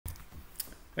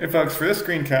Hey folks, for this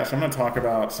screencast, I'm going to talk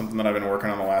about something that I've been working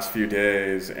on the last few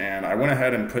days, and I went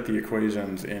ahead and put the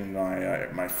equations in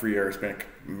my free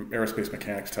aerospace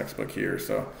mechanics textbook here.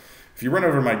 So if you run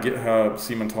over my GitHub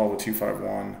Siemens-Halva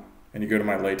 251 and you go to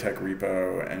my LaTeX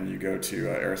repo and you go to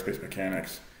aerospace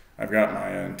mechanics, I've got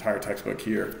my entire textbook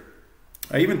here.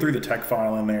 I even threw the tech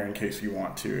file in there in case you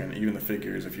want to, and even the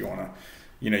figures if you want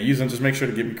to, use them. Just make sure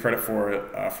to give me credit for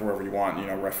it for wherever you want.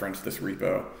 Reference this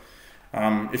repo.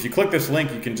 If you click this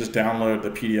link, you can just download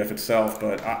the PDF itself,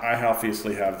 but I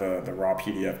obviously have the raw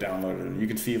PDF downloaded, and you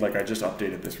can see like I just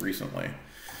updated this recently.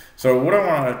 So what I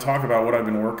want to talk about, what I've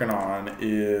been working on,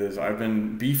 is I've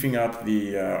been beefing up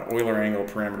the Euler Angle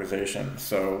Parameterization.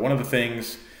 So one of the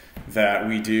things that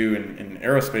we do in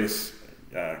aerospace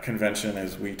convention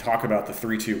is we talk about the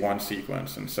 3-2-1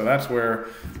 sequence, and so that's where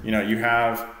you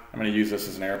have, I'm going to use this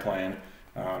as an airplane.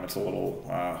 It's a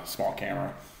little small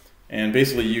camera. And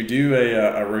basically you do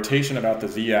a rotation about the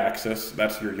z-axis,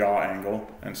 that's your yaw angle,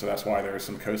 and so that's why there's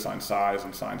some cosine size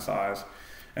and sine size.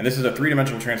 And this is a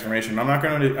three-dimensional transformation. I'm not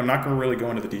going to really go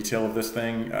into the detail of this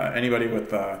thing. Anybody with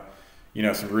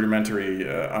some rudimentary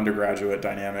undergraduate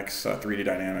dynamics, 3D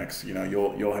dynamics,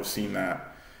 you'll have seen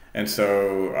that. And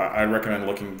so I recommend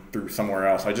looking through somewhere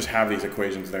else. I just have these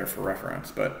equations there for reference.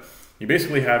 But you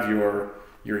basically have your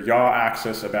yaw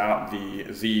axis about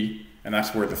the z, and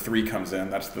that's where the 3 comes in.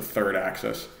 That's the third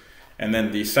axis. And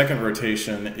then the second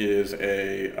rotation is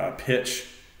a pitch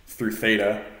through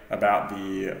theta about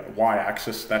the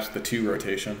y-axis. That's the 2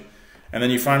 rotation. And then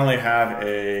you finally have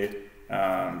a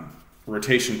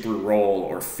rotation through roll,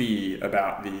 or phi,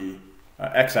 about the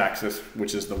x-axis,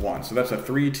 which is the 1. So that's a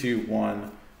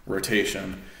 3-2-1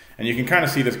 rotation. And you can kind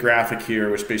of see this graphic here,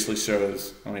 which basically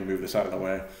shows, let me move this out of the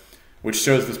way, which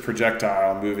shows this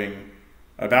projectile moving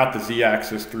about the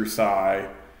z-axis through psi,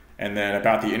 and then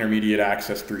about the intermediate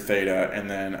axis through theta, and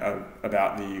then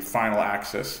about the final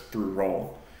axis through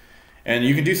roll. And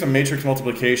you can do some matrix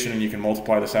multiplication, and you can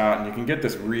multiply this out, and you can get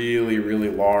this really, really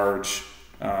large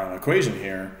equation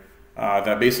here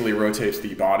that basically rotates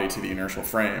the body to the inertial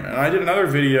frame. And I did another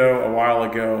video a while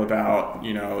ago about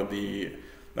the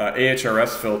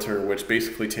AHRS filter, which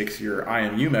basically takes your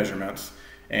IMU measurements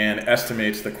and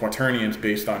estimates the quaternions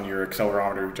based on your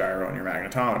accelerometer, gyro, and your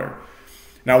magnetometer.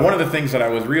 Now, one of the things that I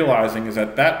was realizing is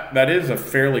that is a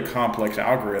fairly complex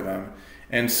algorithm,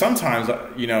 and sometimes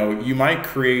you might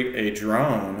create a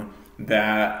drone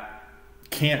that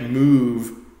can't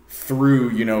move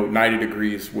through 90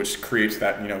 degrees, which creates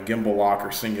that gimbal lock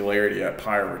or singularity at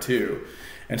pi/2,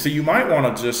 and so you might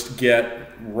want to just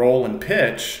get roll and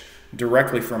pitch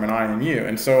directly from an IMU.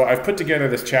 And so I've put together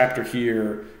this chapter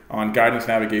here on guidance,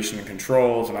 navigation, and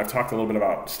controls, and I've talked a little bit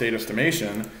about state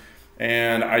estimation,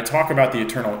 and I talk about the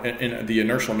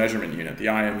inertial measurement unit, the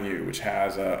IMU, which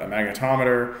has a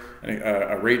magnetometer,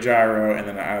 a rate gyro, and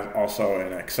then also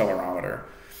an accelerometer.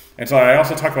 And so I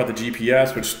also talk about the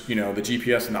GPS, which the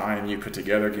GPS and the IMU put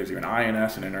together gives you an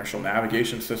INS, an inertial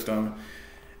navigation system.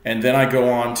 And then I go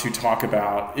on to talk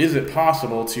about, is it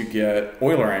possible to get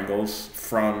Euler angles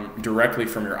directly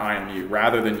from your IMU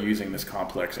rather than using this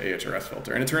complex AHRS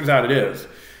filter? And it turns out it is.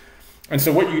 And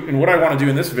so what I want to do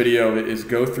in this video is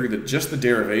go through just the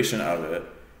derivation of it,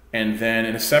 and then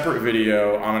in a separate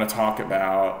video I'm going to talk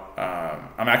about,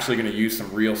 I'm actually going to use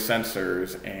some real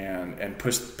sensors and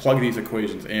plug these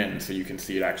equations in so you can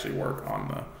see it actually work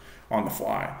on the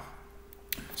fly.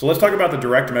 So let's talk about the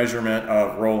direct measurement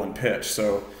of roll and pitch.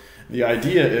 So the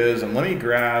idea is, and let me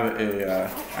grab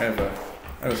I have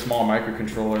a small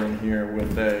microcontroller in here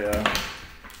with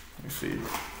let me see.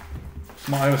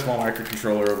 I have a small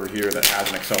microcontroller over here that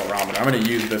has an accelerometer. I'm going to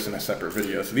use this in a separate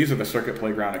video. So these are the circuit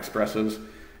playground expresses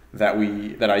that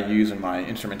I use in my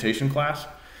instrumentation class.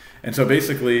 And so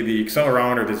basically the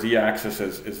accelerometer, the z-axis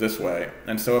is this way.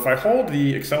 And so if I hold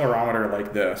the accelerometer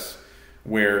like this,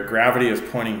 where gravity is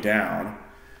pointing down,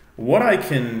 what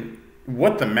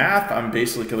the math I'm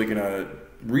basically going to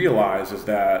realize is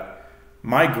that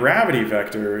my gravity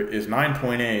vector is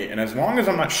 9.8, and as long as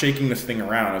I'm not shaking this thing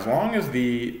around, as long as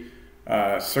the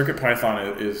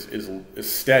CircuitPython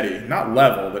is steady, not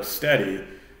level, but steady,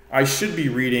 I should be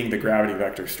reading the gravity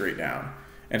vector straight down.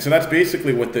 And so that's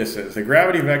basically what this is. The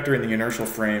gravity vector in the inertial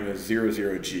frame is 0,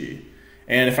 0, g.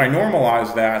 And if I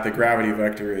normalize that, the gravity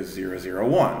vector is 0, 0,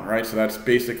 1, right? So that's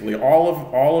basically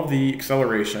all of the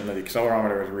acceleration that the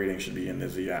accelerometer is reading should be in the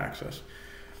z-axis.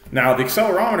 Now, the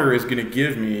accelerometer is going to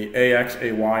give me AX,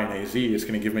 AY, and AZ. It's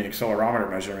going to give me an accelerometer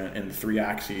measurement in the 3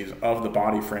 axes of the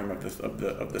body frame of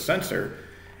the sensor.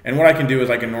 And what I can do is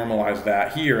I can normalize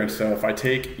that here. And so if I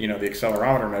take the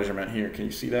accelerometer measurement here, can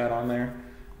you see that on there?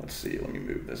 Let's see, let me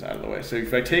move this out of the way. So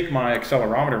if I take my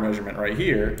accelerometer measurement right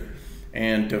here,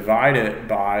 and divide it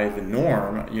by the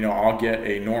norm, I'll get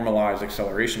a normalized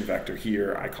acceleration vector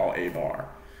here I call a bar.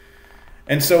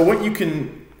 And so what you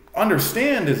can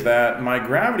understand is that my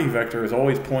gravity vector is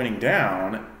always pointing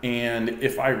down, and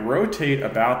if I rotate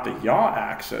about the yaw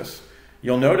axis,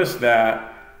 you'll notice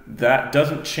that that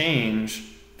doesn't change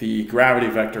the gravity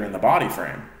vector in the body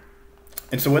frame.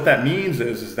 And so what that means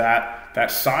is that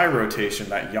that psi rotation,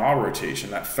 that yaw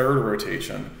rotation, that third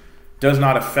rotation, does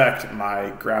not affect my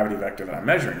gravity vector that I'm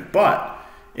measuring. But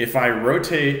if I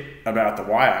rotate about the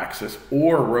y-axis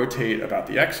or rotate about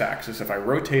the x-axis, if I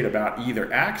rotate about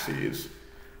either axes,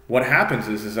 what happens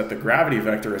is that the gravity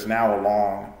vector is now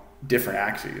along different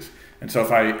axes. And so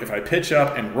if I pitch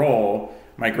up and roll,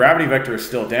 my gravity vector is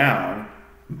still down,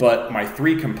 but my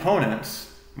three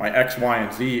components, my x, y,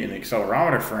 and z in the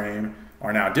accelerometer frame,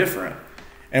 are now different.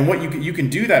 And what you can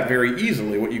do that very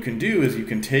easily. What you can do is you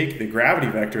can take the gravity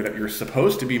vector that you're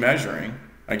supposed to be measuring.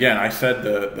 Again, I said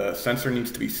the sensor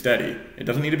needs to be steady. It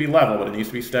doesn't need to be level, but it needs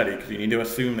to be steady because you need to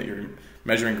assume that you're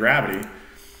measuring gravity.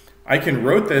 I can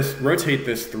rotate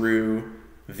this through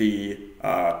the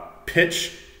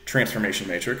pitch transformation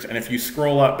matrix. And if you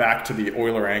scroll up back to the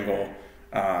Euler Angle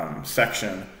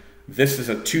section, this is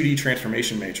a 2D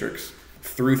transformation matrix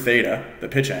through theta, the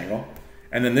pitch angle.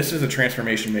 And then this is a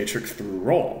transformation matrix through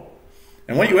roll.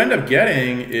 And what you end up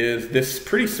getting is this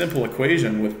pretty simple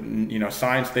equation with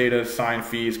sine thetas, sine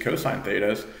phi's, cosine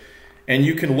thetas. And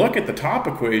you can look at the top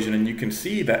equation and you can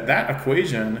see that that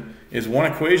equation is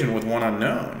one equation with one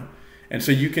unknown. And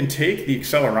so you can take the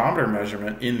accelerometer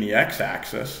measurement in the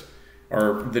x-axis,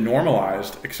 or the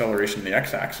normalized acceleration in the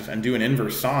x-axis, and do an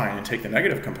inverse sine and take the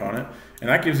negative component, and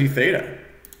that gives you theta.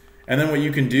 And then what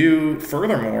you can do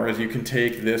furthermore is you can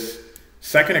take this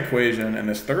second equation and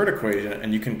this third equation,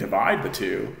 and you can divide the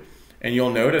two, and you'll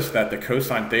notice that the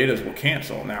cosine thetas will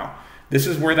cancel. Now, this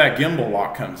is where that gimbal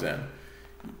lock comes in.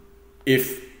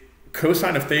 If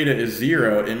cosine of theta is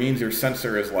 0, it means your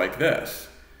sensor is like this.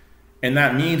 And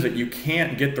that means that you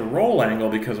can't get the roll angle,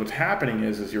 because what's happening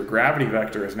is your gravity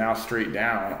vector is now straight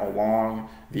down along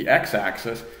the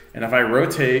x-axis. And if I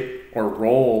rotate or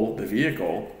roll the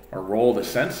vehicle or roll the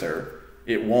sensor,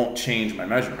 it won't change my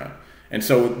measurement. And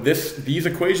so these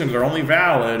equations are only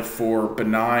valid for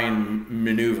benign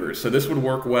maneuvers. So this would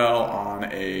work well on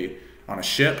a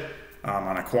ship,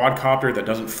 on a quadcopter that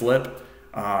doesn't flip.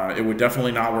 It would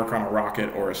definitely not work on a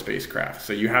rocket or a spacecraft.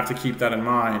 So you have to keep that in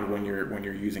mind when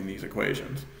you're using these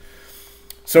equations.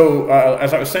 So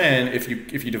as I was saying, if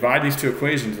you divide these two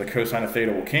equations, the cosine of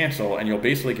theta will cancel, and you'll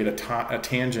basically get a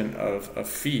tangent of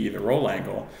phi, the roll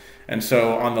angle. And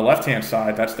so on the left-hand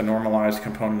side, that's the normalized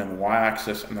component in the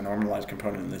y-axis and the normalized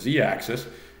component in the z-axis.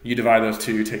 You divide those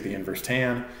two, take the inverse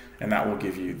tan, and that will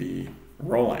give you the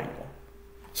roll angle.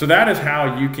 So that is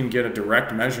how you can get a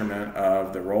direct measurement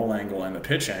of the roll angle and the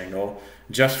pitch angle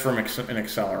just from an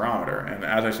accelerometer. And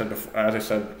as I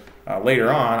said later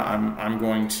on, I'm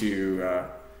going to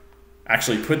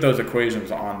actually put those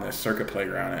equations on this circuit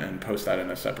playground and post that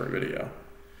in a separate video.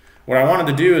 What I wanted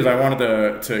to do is I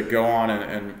wanted to go on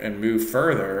and move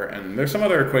further, and there's some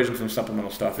other equations and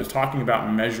supplemental stuff, is talking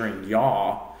about measuring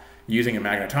yaw using a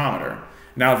magnetometer.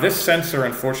 Now this sensor,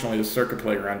 unfortunately, the circuit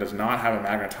playground does not have a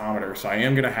magnetometer, so I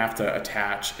am going to have to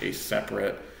attach a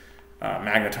separate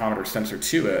magnetometer sensor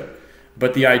to it.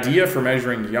 But the idea for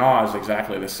measuring yaw is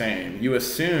exactly the same. You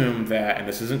assume that, and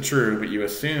this isn't true, but you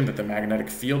assume that the magnetic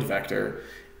field vector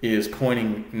is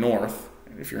pointing north,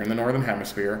 if you're in the northern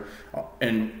hemisphere,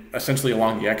 and essentially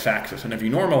along the x-axis. And if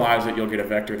you normalize it, you'll get a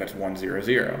vector that's 1, 0,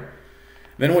 0.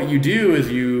 Then what you do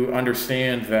is you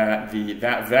understand that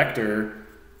that vector,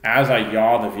 as I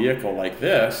yaw the vehicle like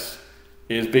this,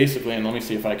 is basically, and let me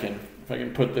see if I can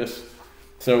put this.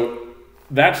 So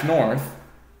that's north.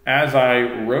 As I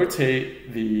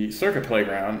rotate the circuit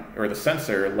playground, or the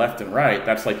sensor, left and right,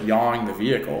 that's like yawing the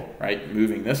vehicle, right,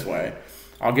 moving this way.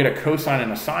 I'll get a cosine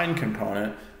and a sine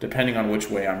component depending on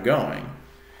which way I'm going.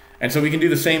 And so we can do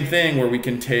the same thing where we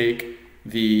can take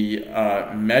the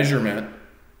measurement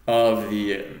of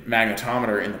the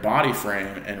magnetometer in the body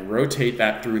frame and rotate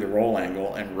that through the roll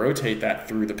angle and rotate that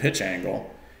through the pitch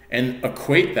angle and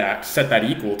equate that, set that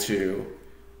equal to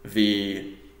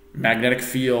the magnetic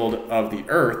field of the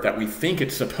Earth that we think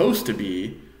it's supposed to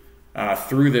be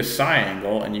through this psi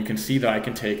angle. And you can see that I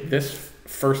can take this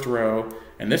first row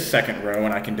and this second row,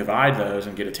 and I can divide those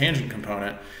and get a tangent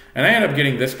component, and I end up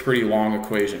getting this pretty long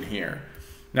equation here.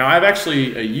 Now I've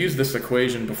actually used this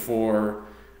equation before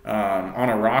on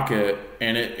a rocket,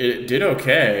 and it did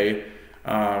okay,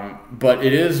 but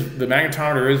the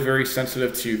magnetometer is very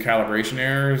sensitive to calibration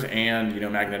errors and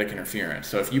magnetic interference.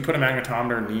 So if you put a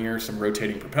magnetometer near some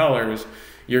rotating propellers,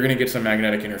 you're going to get some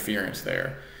magnetic interference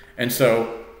there. And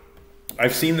so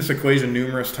I've seen this equation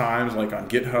numerous times, like on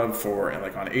GitHub for,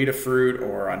 like on Adafruit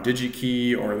or on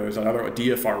DigiKey, or there's another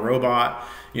DFR robot.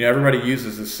 You know, everybody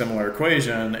uses this similar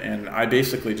equation, and I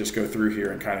basically just go through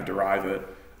here and kind of derive it.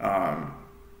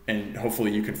 And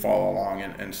hopefully you can follow along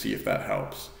and see if that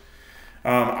helps.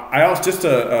 I also, just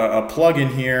a plug in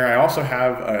here, I also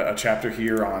have a chapter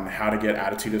here on how to get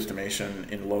attitude estimation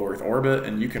in low Earth orbit,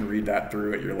 and you can read that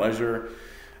through at your leisure.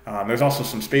 There's also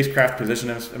some spacecraft position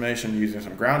estimation using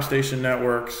some ground station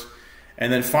networks.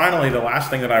 And then finally, the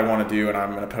last thing that I want to do, and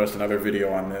I'm going to post another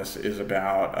video on this, is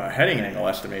about heading angle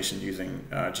estimation using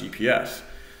GPS.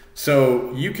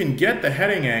 So you can get the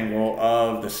heading angle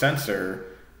of the sensor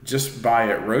just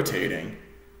by it rotating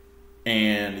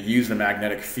and use the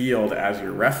magnetic field as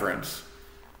your reference.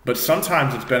 But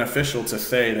sometimes it's beneficial to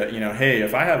say that, you know, hey,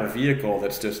 if I have a vehicle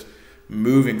that's just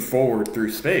moving forward through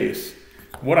space,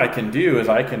 what I can do is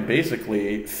I can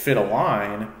basically fit a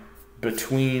line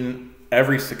between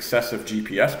every successive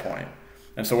GPS point.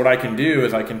 And so what I can do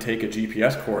is I can take a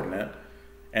GPS coordinate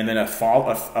and then a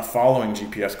following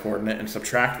GPS coordinate and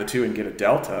subtract the two and get a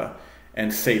delta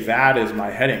and say that is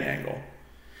my heading angle.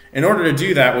 In order to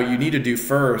do that, what you need to do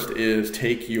first is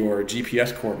take your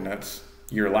GPS coordinates,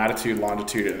 your latitude,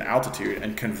 longitude, and altitude,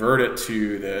 and convert it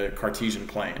to the Cartesian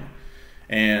plane.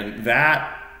 And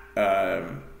that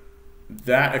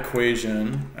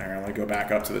equation, I'm going to go back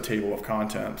up to the table of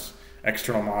contents,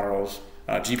 external models,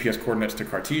 GPS coordinates to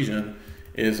Cartesian,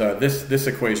 is this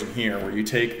equation here, where you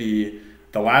take the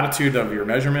latitude of your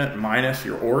measurement minus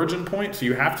your origin point. So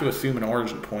you have to assume an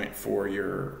origin point for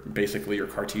basically your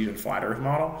Cartesian flat Earth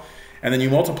model. And then you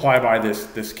multiply by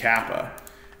this kappa.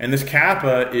 And this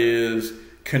kappa is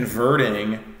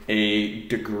converting a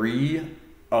degree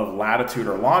of latitude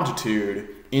or longitude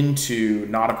into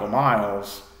nautical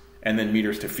miles and then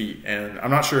meters to feet. And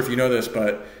I'm not sure if you know this,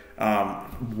 but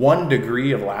 1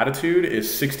 degree of latitude is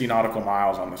 60 nautical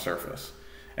miles on the surface.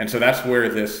 And so that's where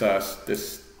this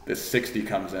 60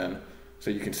 comes in. So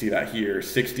you can see that here,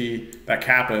 60, that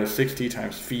kappa is 60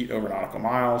 times feet over nautical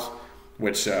miles,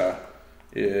 which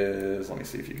is, let me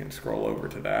see if you can scroll over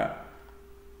to that,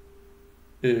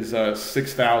 is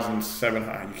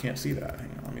 6,700, you can't see that,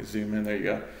 hang on, let me zoom in, there you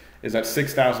go, is that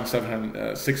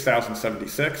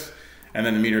 6,076, and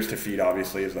then the meters to feet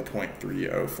obviously is the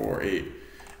 0.3048.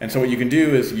 And so what you can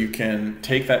do is you can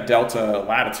take that delta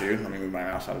latitude, let me move my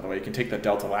mouse out of the way, you can take that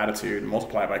delta latitude and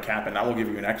multiply it by kappa, and that will give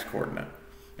you an x coordinate.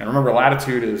 And remember,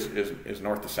 latitude is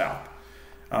north to south.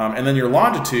 And then your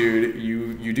longitude,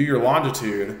 you do your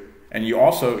longitude, and you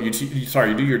also, you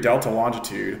do your delta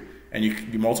longitude, and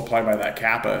you multiply by that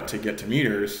kappa to get to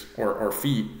meters, or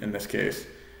feet in this case.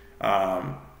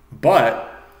 But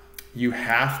you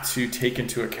have to take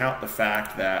into account the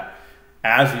fact that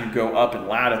as you go up in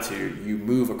latitude, you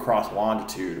move across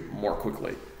longitude more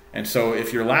quickly. And so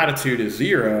if your latitude is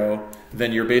 0,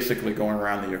 then you're basically going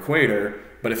around the equator.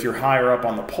 But if you're higher up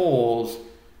on the poles,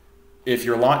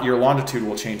 your longitude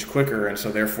will change quicker, and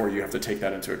so therefore you have to take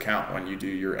that into account when you do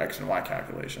your x and y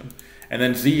calculation. And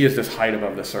then z is this height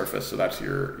above the surface, so that's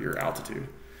your altitude.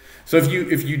 So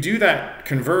if you do that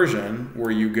conversion where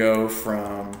you go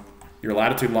from your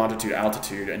latitude, longitude,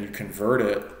 altitude, and you convert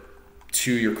it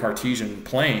to your Cartesian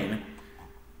plane,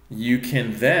 you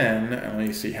can then, let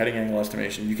me see, heading angle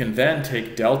estimation, you can then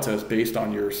take deltas based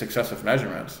on your successive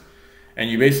measurements. And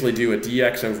you basically do a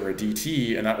dx over a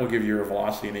dt, and that will give you a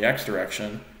velocity in the x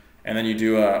direction. And then you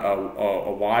do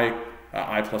a y,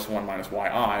 I plus 1 minus yi.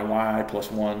 yi plus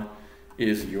 1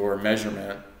 is your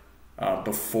measurement yi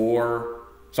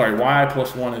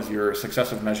plus 1 is your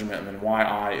successive measurement, and then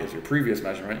yi is your previous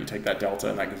measurement. You take that delta,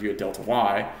 and that gives you a delta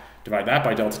y. Divide that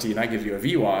by delta t, and that gives you a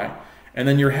vy. And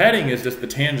then your heading is just the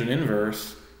tangent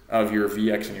inverse of your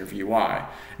vx and your vy.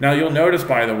 Now you'll notice,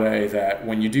 by the way, that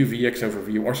when you do vx over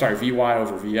vy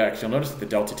over vx, you'll notice that the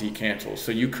delta t cancels.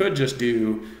 So you could just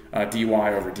do dy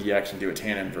over dx and do a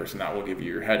tan inverse, and that will give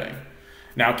you your heading.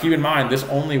 Now keep in mind, this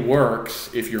only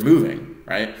works if you're moving,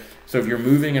 right? So if you're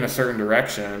moving in a certain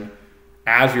direction,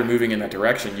 as you're moving in that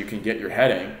direction, you can get your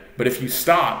heading. But if you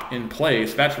stop in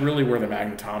place, that's really where the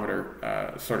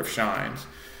magnetometer sort of shines.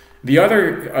 The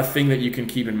other thing that you can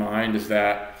keep in mind is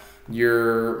that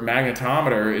your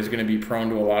magnetometer is going to be prone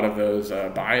to a lot of those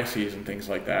biases and things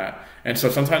like that. And so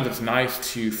sometimes it's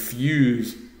nice to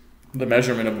fuse the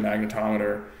measurement of the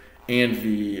magnetometer and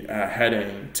the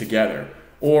heading together.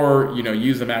 Or,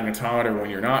 use the magnetometer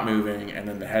when you're not moving, and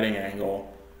then the heading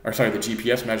angle, the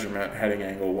GPS measurement heading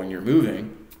angle when you're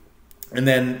moving. And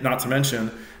then, not to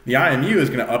mention, the IMU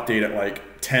is going to update at like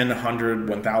 10, 100,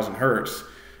 1000 hertz.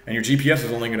 and your GPS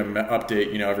is only going to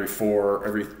update, you know, every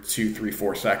 2, 3,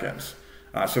 4 seconds.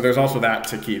 So there's also that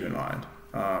to keep in mind.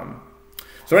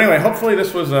 So anyway, hopefully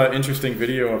this was an interesting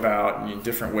video about, you know,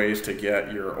 different ways to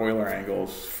get your Euler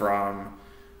angles from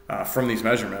these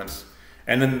measurements.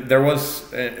 And then there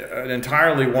was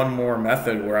entirely one more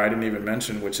method where I didn't even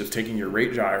mention, which is taking your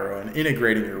rate gyro and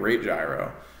integrating your rate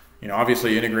gyro. You know,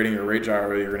 obviously integrating your rate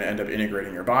gyro, you're going to end up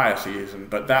integrating your biases,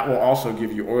 but that will also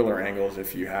give you Euler angles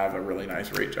if you have a really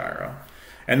nice rate gyro.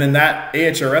 And then that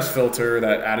AHRS filter,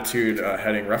 that attitude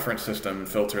heading reference system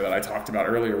filter that I talked about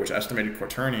earlier, which estimated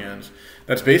quaternions,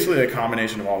 that's basically a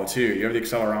combination of all the two. You have the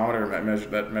accelerometer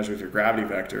that measures your gravity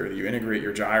vector, you integrate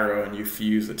your gyro, and you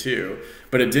fuse the two.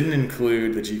 But it didn't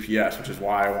include the GPS, which is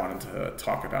why I wanted to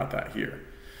talk about that here.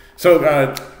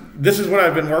 So this is what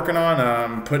I've been working on.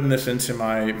 I'm putting this into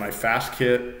my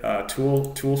FastKit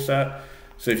tool set.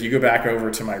 So if you go back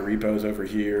over to my repos over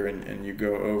here and you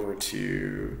go over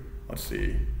to, let's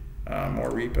see, more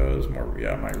repos,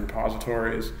 my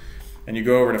repositories, and you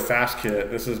go over to FastKit,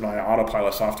 this is my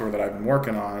autopilot software that I've been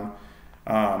working on.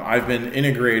 I've been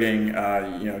integrating, you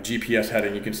know, GPS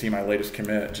heading. You can see my latest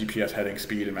commit, GPS heading,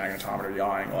 speed, and magnetometer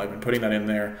yaw angle. I've been putting that in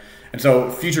there. And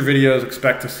so future videos,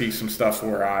 expect to see some stuff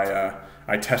where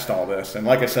I test all this. And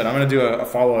like I said, I'm going to do a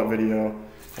follow-up video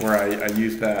where I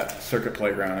use that circuit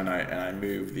playground and I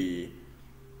move the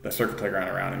circuit playground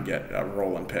around and get a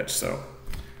roll and pitch. So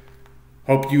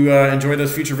hope you enjoy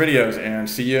those future videos, and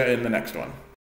see you in the next one.